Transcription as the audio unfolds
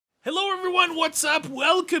Hello, everyone. What's up?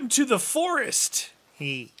 Welcome to the forest.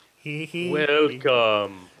 Welcome.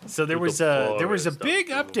 So there was a big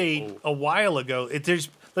update a while ago.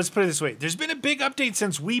 Let's put it this way. There's been a big update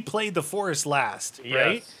since we played the forest last,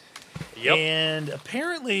 right? Yep. And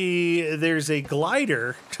apparently there's a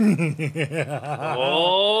glider.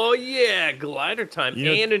 Oh yeah, glider time,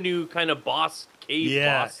 and a new kind of boss cave.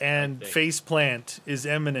 Yeah, boss, and faceplant is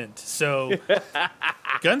imminent. So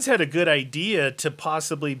Guns had a good idea to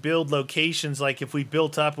possibly build locations. Like if we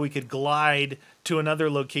built up, we could glide to another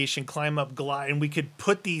location, climb up, glide, and we could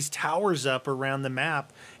put these towers up around the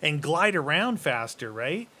map and glide around faster,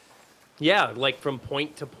 right? Yeah, like from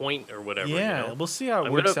point to point or whatever. Yeah, you know? We'll see how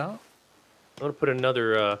it works out. I'm gonna put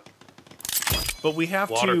another. But we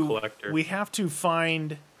have water to. collector. We have to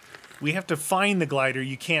find. We have to find the glider.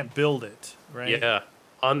 You can't build it, right? Yeah.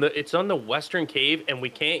 It's on the western cave, and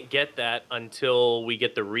we can't get that until we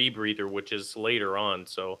get the rebreather, which is later on.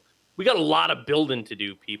 So we got a lot of building to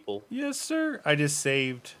do, people. Yes, sir. I just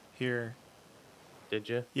saved here. Did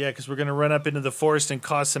you? Yeah, because we're gonna run up into the forest and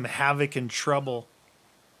cause some havoc and trouble.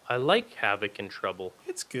 I like havoc and trouble.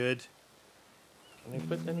 It's good. Can I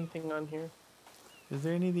put anything on here? Is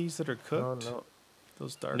there any of these that are cooked? No.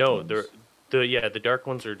 Those dark ones? ones? The dark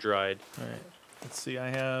ones are dried. All right. Let's see.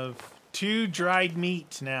 I have 2 dried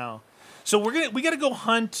meat now. So we got to go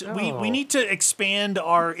hunt. Oh. We need to expand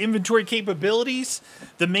our inventory capabilities.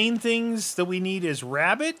 The main things that we need is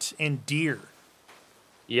rabbit and deer.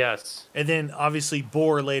 Yes. And then obviously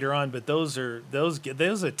boar later on, but those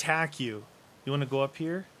attack you. You want to go up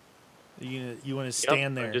here? You want to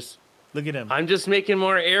stand there. Look at him. I'm just making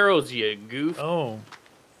more arrows, you goof. Oh.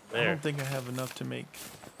 There. I don't think I have enough to make.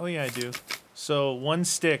 Oh yeah, I do. So 1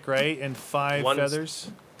 stick, right? And 5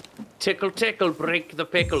 feathers. Tickle, tickle, break the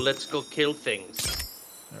pickle. Let's go kill things.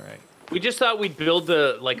 All right. We just thought we'd build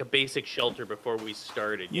a basic shelter before we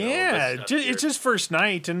started. Yeah, it's just first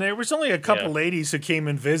night, and there was only a couple ladies who came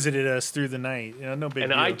and visited us through the night. You know, no big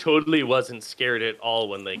deal. And I totally wasn't scared at all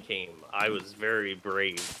when they came. I was very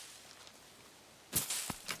brave.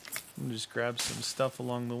 Just grab some stuff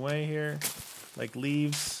along the way here, like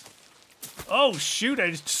leaves. Oh shoot! I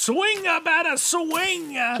just swing about a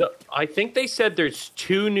swing. So I think they said there's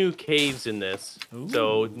 2 new caves in this. Ooh.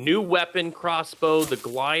 So new weapon crossbow, the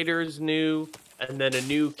glider's new, and then a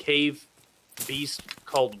new cave beast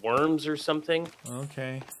called worms or something.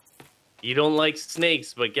 Okay. You don't like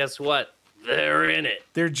snakes, but guess what? They're in it.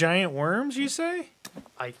 They're giant worms, you say?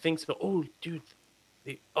 I think so. Oh, dude.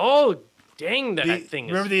 Oh, dang, that thing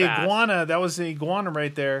is Remember the fast. iguana? That was the iguana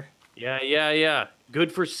right there. Yeah.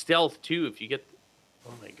 Good for stealth, too, if you get...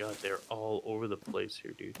 Oh, my God, they're all over the place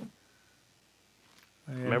here, dude.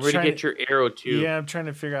 Yeah, remember to get your arrow, too. Yeah, I'm trying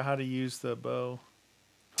to figure out how to use the bow.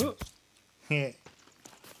 Hey,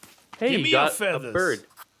 Give me you got feathers. a bird.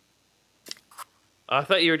 I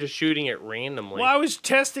thought you were just shooting it randomly. Well, I was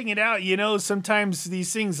testing it out. You know, sometimes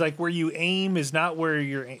these things, like where you aim is not where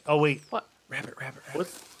you're... Oh, wait. What? Rabbit. What?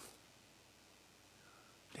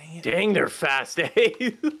 Dang it. Dang, they're fast,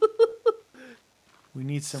 eh? We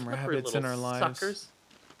need some rabbits in our lives. Suckers.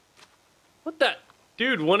 What the?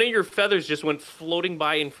 Dude, one of your feathers just went floating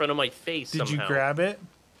by in front of my face Did somehow. you grab it?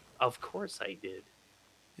 Of course I did.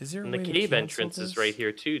 Is there a And the way to cave cancel entrance this? is right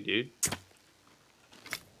here too, dude.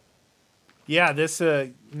 Yeah, this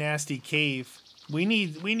nasty cave. We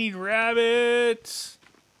need rabbits.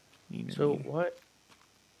 So what?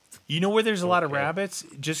 You know where there's a lot of rabbits?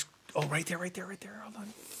 Just right there. Hold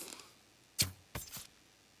on.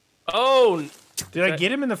 Oh, did I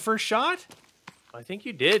get him in the first shot? I think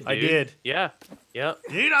you did, dude. I did. Yeah.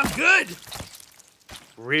 Dude, I'm good.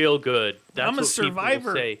 Real good. That's I'm a what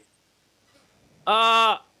survivor. Say.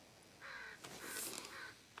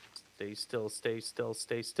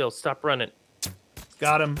 Stay still. Stop running.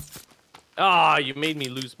 Got him. You made me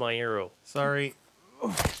lose my arrow. Sorry.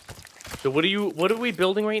 So what are we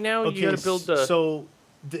building right now? Okay, you gotta build the... So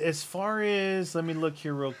as far as, let me look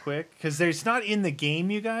here real quick, because it's not in the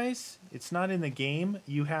game, you guys. It's not in the game.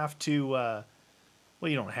 You have to, well,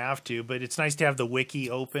 you don't have to, but it's nice to have the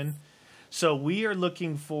wiki open. So we are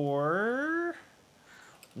looking for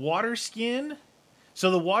water skin.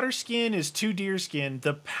 So the water skin is 2 deer skin.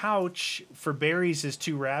 The pouch for berries is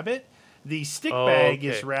 2 rabbit. The stick bag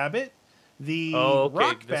is rabbit. The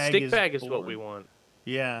rock bag is... The stick bag is what we want.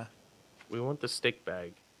 Yeah. We want the stick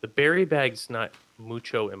bag. The berry bag's not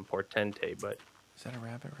mucho importante, but... Is that a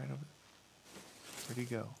rabbit right over there? Where'd he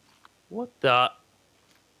go? What the...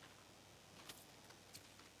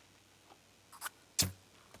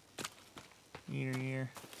 Here.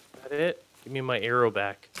 Is that it? Give me my arrow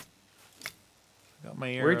back. Got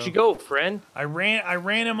my arrow. Where'd you go, friend? I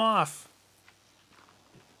ran him off.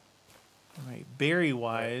 right,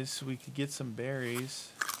 berry-wise, we could get some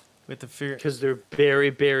berries. We have to figure... Because they're very,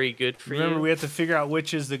 very good for you. Remember, we have to figure out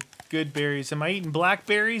which is the good berries. Am I eating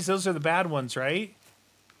blackberries? Those are the bad ones, right?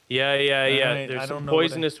 Yeah. Right, There's some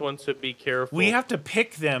poisonous ones, so be careful. We have to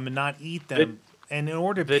pick them and not eat them. And in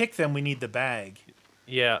order to pick them, we need the bag.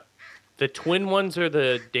 Yeah. The twin ones are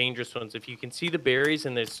the dangerous ones. If you can see the berries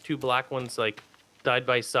and there's two black ones like side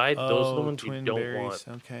by side, those are the ones you don't want.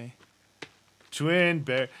 Okay. Twin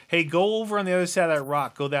bear. Hey, go over on the other side of that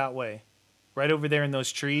rock. Go that way. Right over there in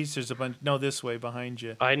those trees. There's a bunch. No, this way behind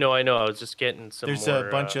you. I know. I was just getting some There's more,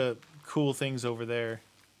 a bunch of cool things over there.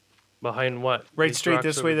 Behind what? Right These straight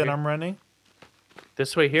this way that here? I'm running?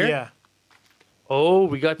 This way here? Yeah. Oh,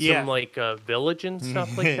 we got some like village and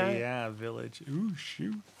stuff like that? Yeah, village. Ooh,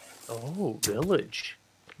 shoot. Oh, village.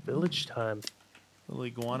 Village time. Little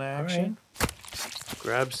iguana action. Right.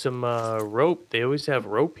 Grab some rope. They always have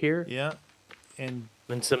rope here. Yeah. And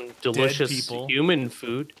some delicious human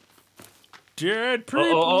food. Dead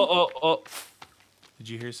people. Oh. Did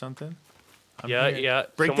you hear something? Yeah.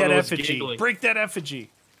 Break Someone that was effigy. giggling. Break that effigy.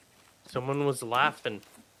 Someone was laughing.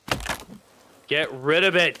 Get rid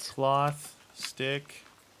of it. Cloth, stick.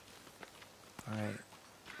 All right.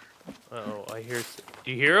 Uh-oh, I hear...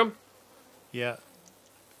 Do you hear them? Yeah.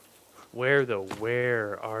 Where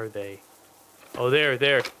are they? Oh,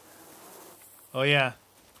 there. Oh, yeah.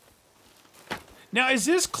 Now, is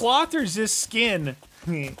this cloth or is this skin?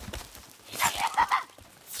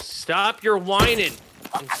 Stop your whining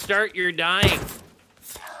and start your dying.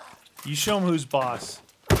 You show them who's boss.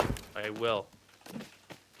 I will.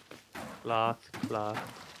 Cloth.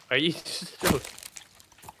 Are you...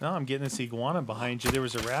 No, I'm getting this iguana behind you. There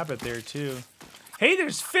was a rabbit there, too. Hey,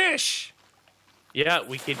 there's fish! Yeah,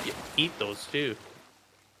 we could eat those, too.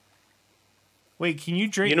 Wait, can you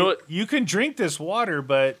drink... You know what? You can drink this water,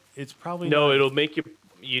 but it's probably No, not... it'll make you...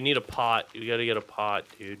 You need a pot. You gotta get a pot,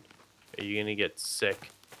 dude. Or you're gonna get sick.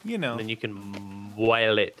 You know. And then you can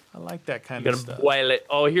boil it. I like that kind You're of gonna stuff. boil it.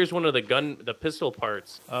 Oh, here's one of the pistol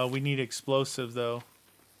parts. We need explosive, though.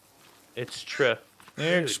 It's true.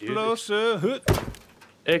 Explosive.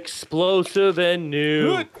 Explosive and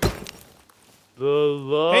new. The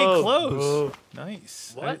love. Hey, clothes.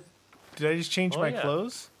 Nice. What? Did I just change my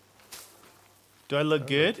clothes? Do I look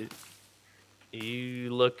good? You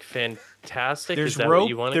look fantastic. There's Is that rope. what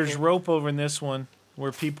you wanted? There's rope over in this one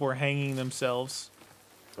where people are hanging themselves.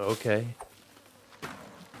 Okay.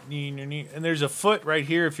 And there's a foot right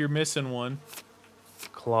here if you're missing one.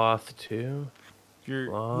 Cloth too. If you're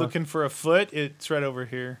looking for a foot, it's right over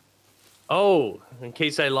here. Oh, in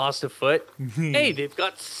case I lost a foot. Hey, they've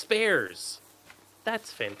got spares.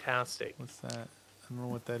 That's fantastic. What's that? I don't know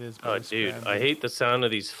what that is. Oh, dude, I hate the sound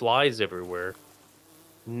of these flies everywhere.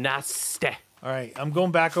 Nasty. All right, I'm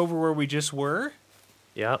going back over where we just were.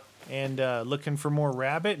 Yep. And looking for more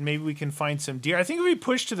rabbit. Maybe we can find some deer. I think if we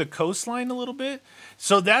push to the coastline a little bit.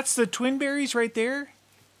 So that's the twin berries right there?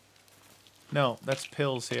 No, that's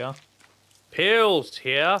pills here. Pills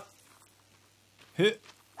here. Yeah,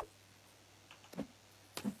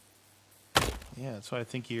 that's why I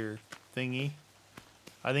think you're thingy.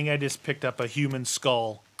 I think I just picked up a human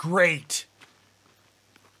skull. Great!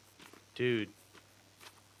 Dude.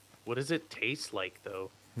 What does it taste like,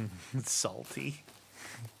 though? It's salty.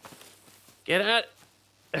 Get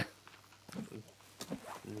out!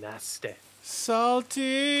 Nasty.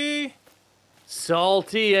 Salty!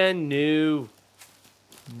 Salty and new.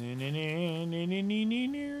 Coming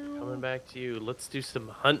Coming back to you. Let's do some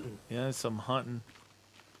hunting. Yeah, some hunting.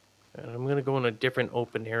 And I'm going to go in a different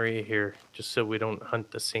open area here, just so we don't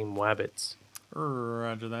hunt the same wabbits.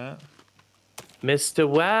 Roger that. Mr.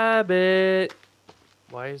 Wabbit!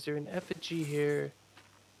 Why is there an effigy here?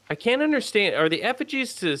 I can't understand. Are the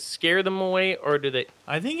effigies to scare them away, or do they...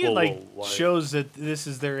 I think it, shows that this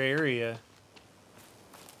is their area.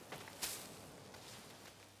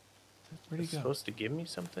 Where'd he go? Supposed to give me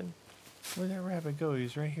something? Where'd that rabbit go? He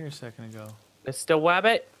was right here a second ago. Mr.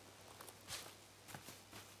 Wabbit?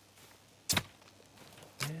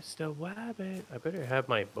 Mr. Wabbit. I better have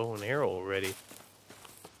my bow and arrow ready.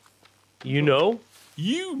 You know?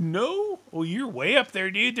 You know? Oh, you're way up there,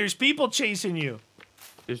 dude. There's people chasing you.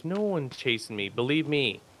 There's no one chasing me. Believe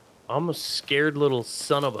me. I'm a scared little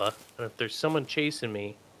son of a... And if there's someone chasing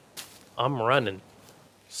me, I'm running.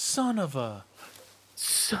 Son of a...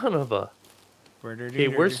 Son of a... Okay,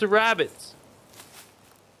 where's the rabbits?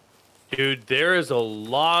 Dude, there is a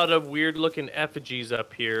lot of weird-looking effigies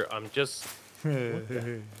up here. I'm just... What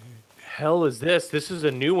the hell is this? This is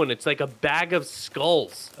a new one. It's like a bag of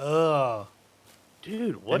skulls. Ugh.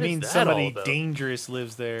 Dude, what is that? That means somebody dangerous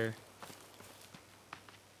lives there.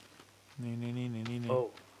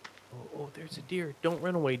 Oh, there's There's a deer. Don't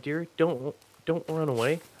run away, deer. Don't run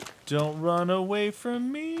away. Don't run away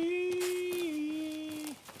from me.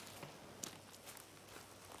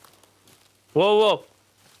 Whoa, whoa.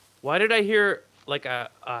 Why did I hear like a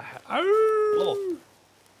whoa.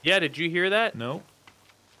 Yeah, did you hear that? Nope.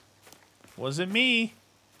 Wasn't me.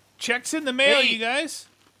 Check's in the mail, Hey. you guys.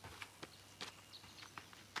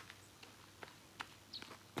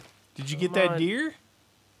 Did you get that on. deer?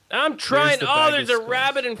 I'm trying. the Oh, bag there's of a skulls.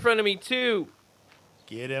 rabbit in front of me too.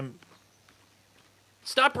 Get him.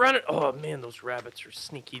 Stop running. Oh man, those rabbits are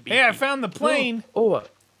sneaky beaky. Hey, I found the plane. Oh,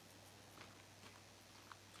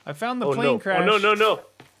 I found the oh plane no. crash. Oh no, no, no.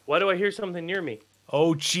 Why do I hear something near me?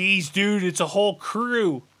 Oh, jeez, dude. It's a whole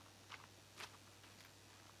crew.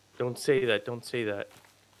 Don't say that. Don't say that.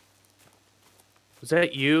 Was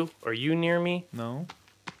that you? Are you near me? No.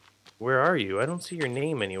 Where are you? I don't see your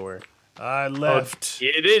name anywhere. I left. Oh,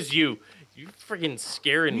 it is you. You freaking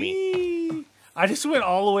scaring me. Whee! I just went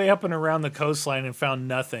all the way up and around the coastline and found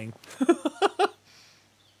nothing.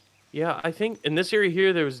 Yeah, I think in this area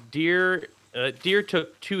here there was deer. Deer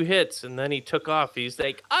took 2 hits and then he took off. He's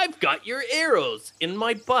like, "I've got your arrows in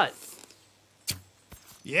my butt."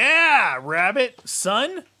 Yeah, rabbit,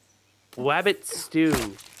 son. Wabbit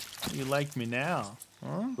stew. You like me now,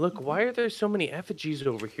 huh? Look, why are there so many effigies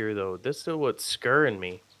over here though? This is what's scaring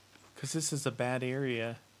me. Because this is a bad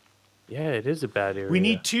area. Yeah, it is a bad area. We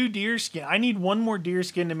need 2 deer skin. I need 1 more deer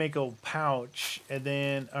skin to make a pouch, and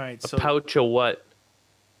then all right. So a pouch of what?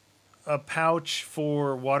 a pouch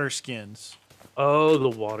for water skins. Oh, the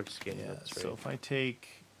water skin. Yeah. That's right. So if I take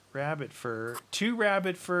rabbit fur, 2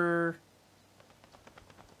 rabbit fur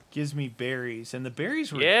gives me berries, and the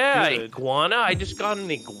berries were good. Iguana. I just got an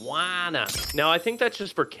iguana. Now I think that's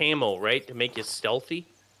just for camo, right? To make you stealthy.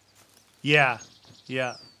 Yeah,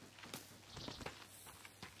 yeah.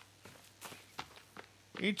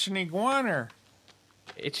 It's an iguana.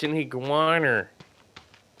 It's an iguana.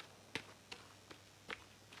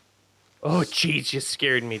 Oh, jeez, you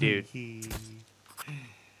scared me, dude.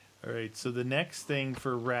 All right, so the next thing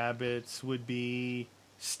for rabbits would be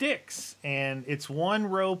sticks, and it's 1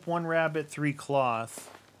 rope, 1 rabbit, 3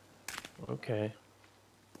 cloth. Okay.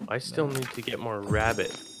 I still need to get more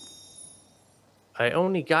rabbit. I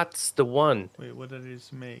only got the 1. Wait, what did I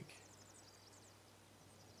just make?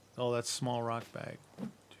 Oh, that's small rock bag.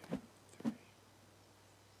 1, 2, 3.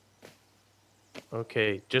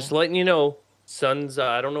 Okay, just letting you know, sun's,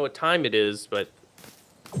 I don't know what time it is, but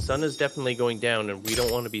sun is definitely going down, and we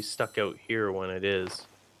don't want to be stuck out here when it is.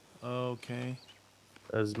 Okay.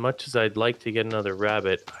 As much as I'd like to get another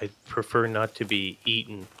rabbit, I'd prefer not to be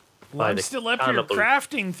eaten Well, by I'm the still up here cannibal.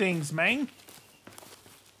 crafting things, man.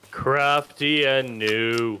 Crafty and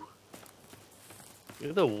new. Look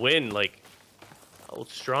at the wind, like, how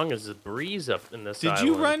strong is the breeze up in this Did island?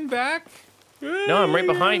 you run back? No, I'm right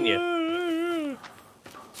behind you.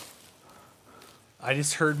 I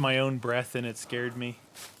just heard my own breath and it scared me.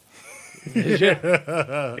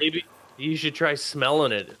 Maybe you should try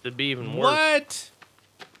smelling it. It'd be even worse. What?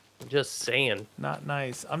 Just saying. Not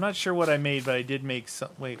nice. I'm not sure what I made, but I did make some.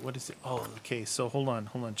 Wait, what is it? Oh, okay. So hold on.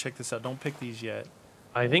 Check this out. Don't pick these yet.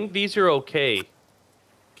 I think these are okay.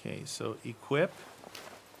 Okay, so equip.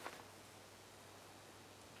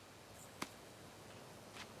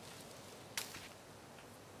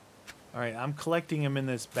 All right, I'm collecting them in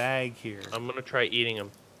this bag here. I'm gonna try eating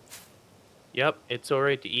them. Yep, it's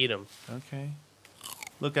alright to eat them. Okay.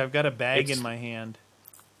 Look, I've got a bag It's- in my hand.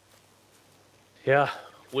 Yeah,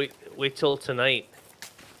 wait till tonight.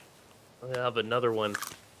 I'll have another one.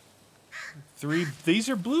 3. These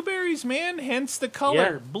are blueberries, man. Hence the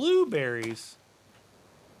color. Yeah. Blueberries.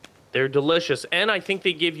 They're delicious, and I think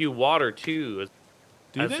they give you water too,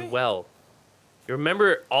 Do as they? well. You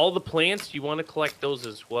remember all the plants? You want to collect those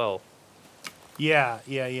as well. Yeah.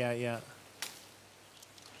 I'm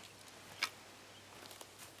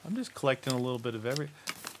just collecting a little bit of every.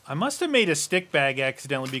 I must have made a stick bag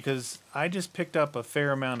accidentally because I just picked up a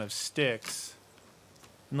fair amount of sticks.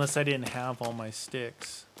 Unless I didn't have all my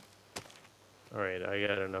sticks. All right, I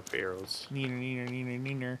got enough arrows.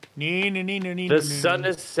 Neener. The sun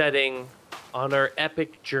is setting on our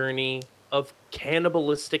epic journey of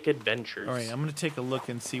cannibalistic adventures. All right, I'm gonna take a look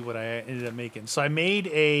and see what I ended up making. So I made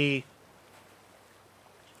a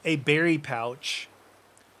berry pouch,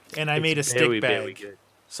 and I made a stick bag. Very good.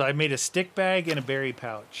 So I made a stick bag and a berry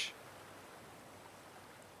pouch.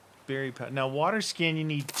 Berry pouch. Now water skin, you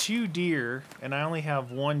need 2 deer, and I only have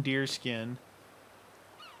 1 deer skin.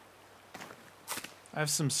 I have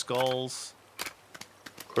some skulls.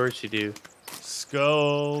 Of course you do.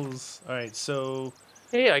 Skulls. All right, so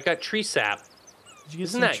Hey, I got tree sap. did you get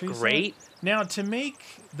Isn't some that tree sap? great? Now, to make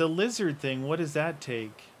the lizard thing, what does that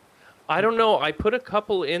take? I don't know. I put a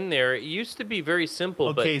couple in there. It used to be very simple,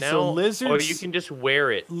 Okay, but now so lizards, you can just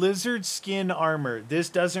wear it. Lizard skin armor. This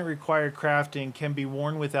doesn't require crafting, can be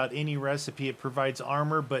worn without any recipe. It provides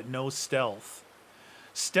armor but no stealth.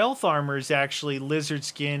 Stealth armor is actually lizard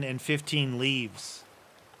skin and 15 leaves.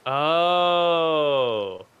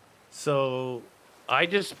 Oh. So I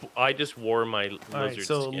just wore my lizard all right,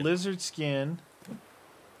 so skin. lizard skin.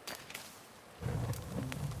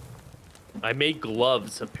 I made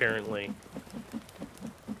gloves apparently.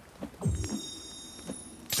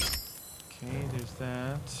 Okay, there's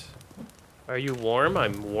that. Are you warm?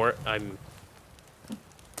 I'm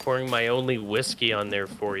pouring my only whiskey on there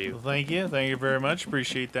for you. Well, thank you very much.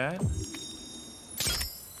 Appreciate that.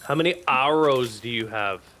 How many arrows do you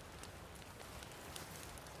have?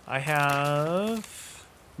 I have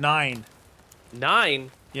 9.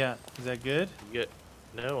 9? Yeah, is that good? You get,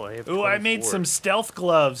 no, I have. Ooh, I made 24. some stealth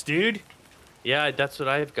gloves, dude. Yeah, that's what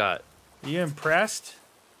I've got. Are you impressed?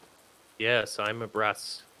 Yes, I'm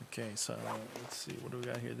abreast. Okay, so let's see. What do we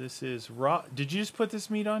got here? This is raw. Did you just put this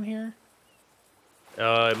meat on here?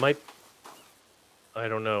 It might. I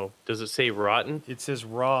don't know. Does it say rotten? It says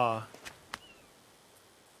raw.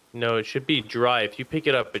 No, it should be dry. If you pick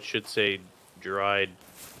it up, it should say dried.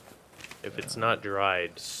 If it's not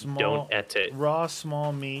dried, don't eat it. Raw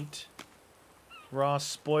small meat. Raw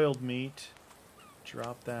spoiled meat.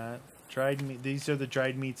 Drop that. Dried meat. These are the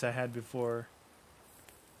dried meats I had before.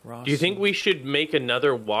 Raw. Do you think we should make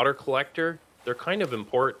another water collector? They're kind of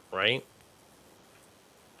important, right?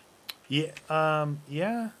 Yeah.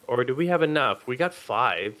 Yeah. Or do we have enough? We got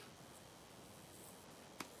 5.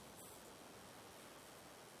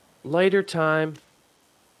 Lighter time.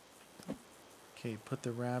 Okay, put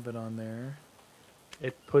the rabbit on there.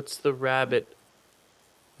 It puts the rabbit.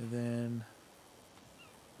 And then.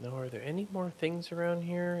 No, are there any more things around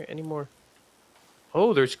here? Any more?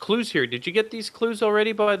 Oh, there's clues here. Did you get these clues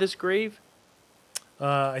already by this grave?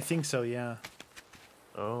 I think so. Yeah.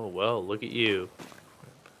 Oh well, look at you.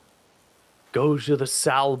 Go to the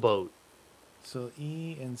sailboat. So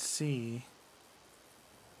E and C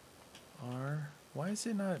are. Why is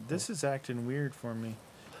it not? This is acting weird for me.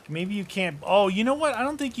 Maybe you can't. Oh, you know what? I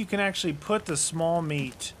don't think you can actually put the small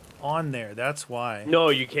meat on there. That's why. No,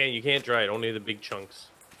 you can't. You can't dry it. Only the big chunks.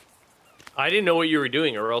 I didn't know what you were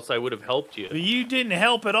doing, or else I would have helped you. You didn't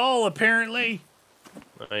help at all, apparently.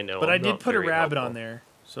 I know. But I'm I did not put a very rabbit helpful. on there.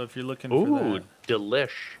 So if you're looking Ooh, for that.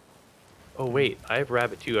 delish. Oh wait, I have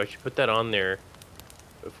rabbit too. I should put that on there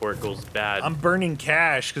before it goes bad. I'm burning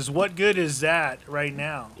cash, because what good is that right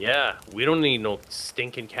now? Yeah, we don't need no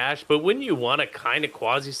stinking cash. But wouldn't you want to kind of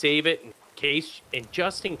quasi-save it in case, and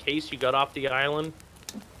just in case you got off the island?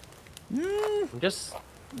 I'm just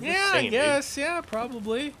Yeah, saying, I guess. Yeah,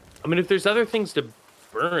 probably. dude. I mean, if there's other things to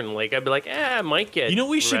burn, like I'd be like, I might get. You know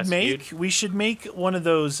what we should rescued. make? We should make one of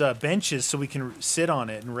those benches so we can sit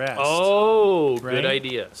on it and rest. Oh, right? good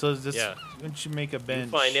idea. So this, Yeah. we should make a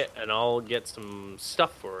bench. You find it, and I'll get some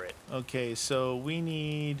stuff for it. Okay, so we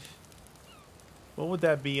need. What would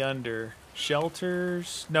that be under?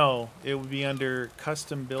 Shelters? No, it would be under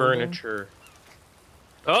custom building. Furniture.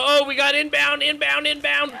 Oh, we got inbound.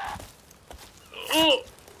 Oh,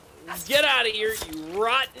 get out of here, you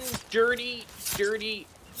rotten, dirty.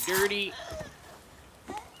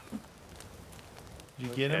 Did you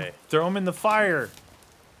get him? Okay. Throw him in the fire.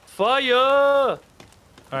 Fire! All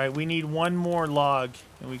right, we need one more log,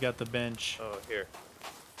 and we got the bench. Oh, here.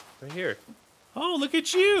 Right here. Oh, look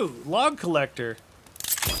at you, log collector.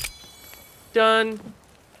 Done.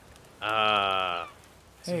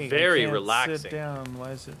 It's Hey, very I can't relaxing. Sit down.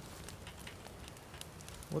 Why is it?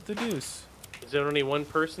 What the deuce? Is there only one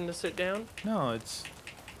person to sit down? No, it's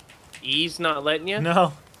E's not letting you?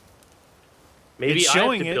 no. Maybe It's I have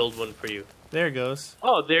showing to it. build one for you. There it goes.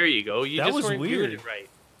 Oh, there you go. You That just was weren't weird. doing it right.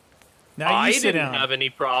 Now you I sit didn't down. have any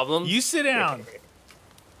problems. You sit down.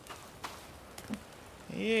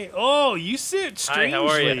 Hey, oh, you sit Hi, strangely. how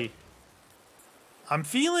are you? I'm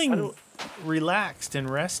feeling relaxed and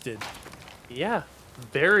rested. Yeah,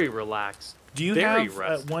 very relaxed. Do you Very have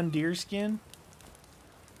rested. one deer skin?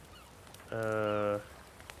 Uh,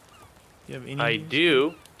 You have any? I deer do.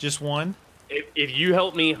 skin? Just one? If you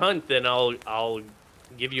help me hunt, then I'll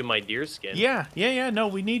give you my deer skin. Yeah. No,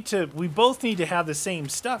 we both need to have the same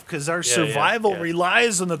stuff because our Yeah, survival yeah.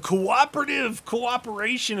 relies on the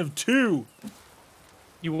cooperation of two.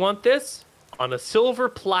 You want this on a silver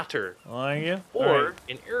platter Are you? or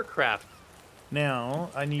an aircraft Now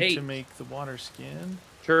I need Hey. to make the water skin.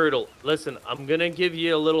 turtle. Listen, I'm gonna give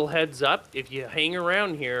you a little heads up. If you hang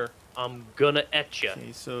around here, I'm gonna et you.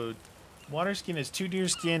 Okay, so Water skin is 2 deer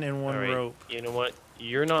skin and 1 All right. rope. You know what?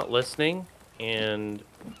 You're not listening, and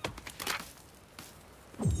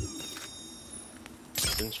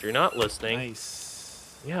since you're not listening,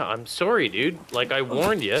 Nice. yeah, I'm sorry, dude. Like I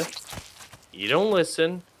warned you, you don't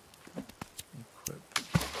listen. Equip.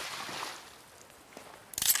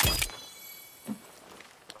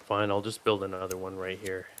 Fine, I'll just build another one right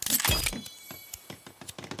here.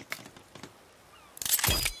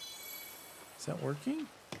 Is that working?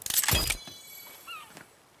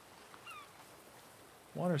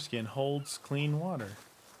 Water skin holds clean water.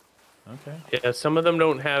 Okay. Yeah, some of them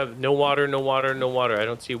don't have no water, no water, no water. I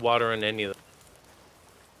don't see water on any of them.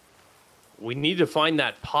 We need to find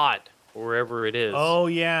that pot wherever it is. Oh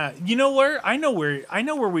yeah. You know where? I know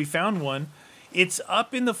where we found one. It's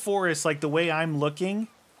up in the forest, like the way I'm looking.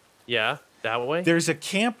 Yeah, that way. There's a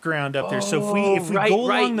campground up there. So if we go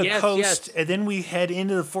along the coast and then we head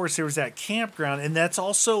into the forest, there was that campground, and that's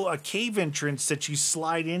also a cave entrance that you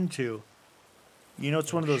slide into. You know,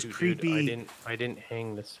 it's one of those creepy. Dude, I didn't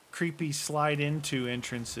hang this. Creepy slide into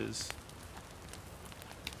entrances.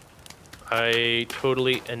 I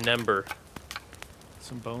totally remember.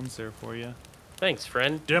 Some bones there for you. Thanks,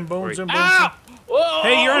 friend. Them bones and bones. Ah! Whoa!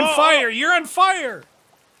 Hey, you're on fire! You're on fire!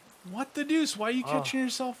 What the deuce? Why are you catching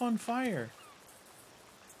yourself on fire?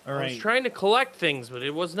 All right. I was trying to collect things, but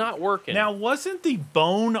it was not working. Now, wasn't the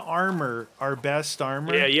bone armor our best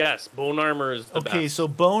armor? Yeah, yes. Bone armor is the best. Okay, so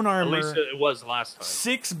bone armor. At least it was last time.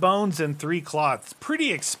 6 bones and 3 cloths.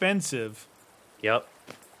 Pretty expensive. Yep.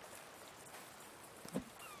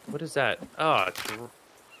 What is that? Oh, it's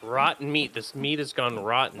rotten meat. This meat has gone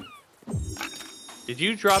rotten. Did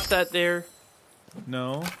you drop that there?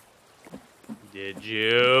 No. Did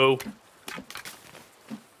you?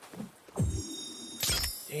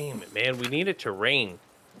 Damn it, man. We need it to rain.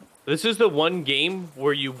 This is the one game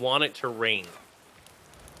where you want it to rain.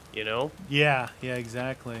 You know? Yeah,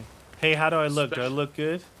 exactly. Hey, how do I look? Do I look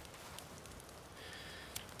good?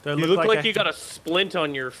 Do I You look like you got a splint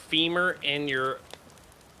on your femur and your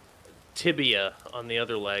tibia on the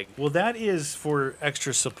other leg. Well, that is for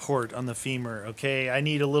extra support on the femur, okay? I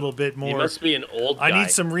need a little bit more. You must be an old guy. I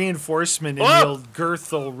need some reinforcement in the old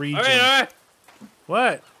girthal region. All right.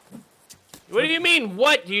 What? What do you mean,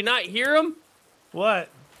 what? Do you not hear him? What?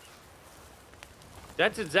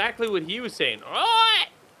 That's exactly what he was saying. What?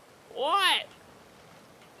 What?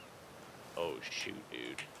 Oh, shoot,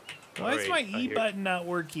 dude. Why is my E button not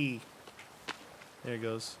working? There it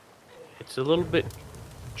goes. It's a little bit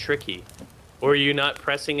tricky. Or are you not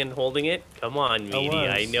pressing and holding it? Come on, meaty.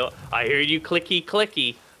 I know. I heard you clicky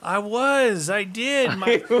clicky. I did.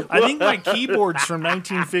 I think my keyboard's from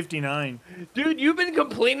 1959. Dude, you've been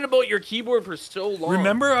complaining about your keyboard for so long.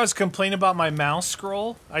 Remember I was complaining about my mouse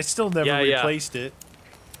scroll? I still never replaced it.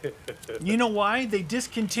 You know why? They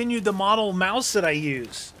discontinued the model mouse that I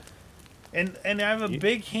use. And I have a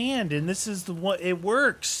big hand, and this is the one. It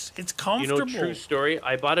works. It's comfortable. You know, true story.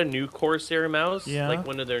 I bought a new Corsair mouse, like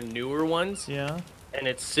one of their newer ones. Yeah. And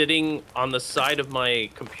it's sitting on the side of my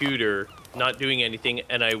computer, not doing anything.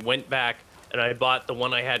 And I went back and I bought the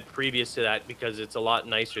one I had previous to that because it's a lot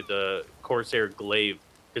nicer, the Corsair Glaive,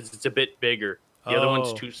 because it's a bit bigger. The other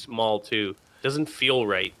one's too small too. Doesn't feel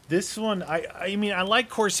right. This one, I mean, I like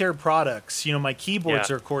Corsair products. You know, my keyboards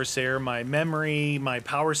are Corsair, my memory, my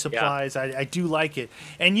power supplies. I do like it.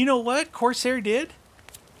 And you know what Corsair did?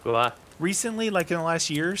 What? Recently, like in the last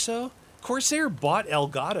year or so, Corsair bought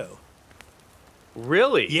Elgato.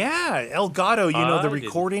 Really? Yeah, Elgato, you know, the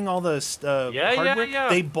recording, all the hardware. Yeah.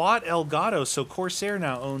 They bought Elgato, so Corsair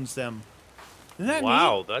now owns them. Isn't that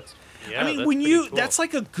neat? That's... Yeah, I mean, when that's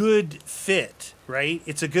like a good fit, right?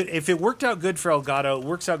 It's a good, if it worked out good for Elgato, it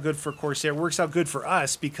works out good for Corsair, it works out good for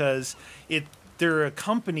us because they're a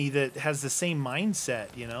company that has the same mindset,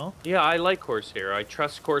 you know? Yeah, I like Corsair. I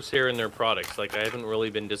trust Corsair in their products. Like, I haven't really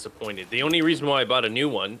been disappointed. The only reason why I bought a new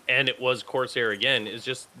one, and it was Corsair again, is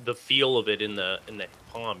just the feel of it in the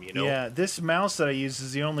palm, you know? Yeah, this mouse that I use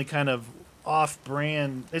is the only kind of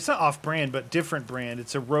off-brand, it's not off-brand, but different brand.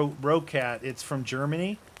 It's a Rocat. It's from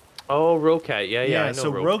Germany. Oh, Rocat. Yeah, I know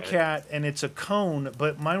so Rocat, and it's a cone,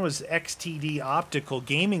 but mine was XTD optical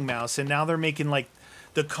gaming mouse, and now they're making like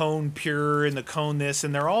the Cone Pure and the Cone this,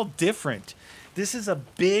 and they're all different. This is a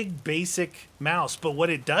big, basic mouse, but what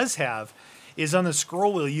it does have is on the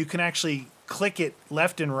scroll wheel, you can actually click it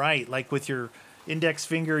left and right, like with your index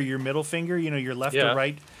finger or your middle finger, you know, your left or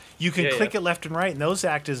right. You can click it left and right, and those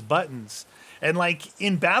act as buttons. And like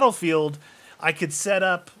in Battlefield, I could set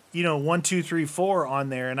up, you know, 1, 2, 3, 4 on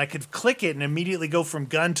there, and I could click it and immediately go from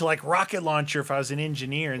gun to like rocket launcher if I was an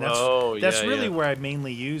engineer. And that's really where I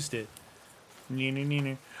mainly used it.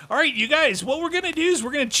 All right, you guys, what we're going to do is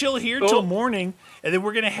we're going to chill here till morning, and then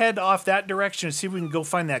we're going to head off that direction and see if we can go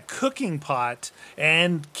find that cooking pot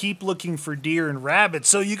and keep looking for deer and rabbits.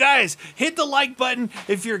 So you guys, hit the like button.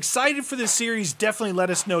 If you're excited for this series, definitely let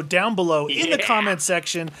us know down below in the comment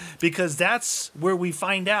section, because that's where we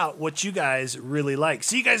find out what you guys really like.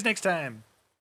 See you guys next time.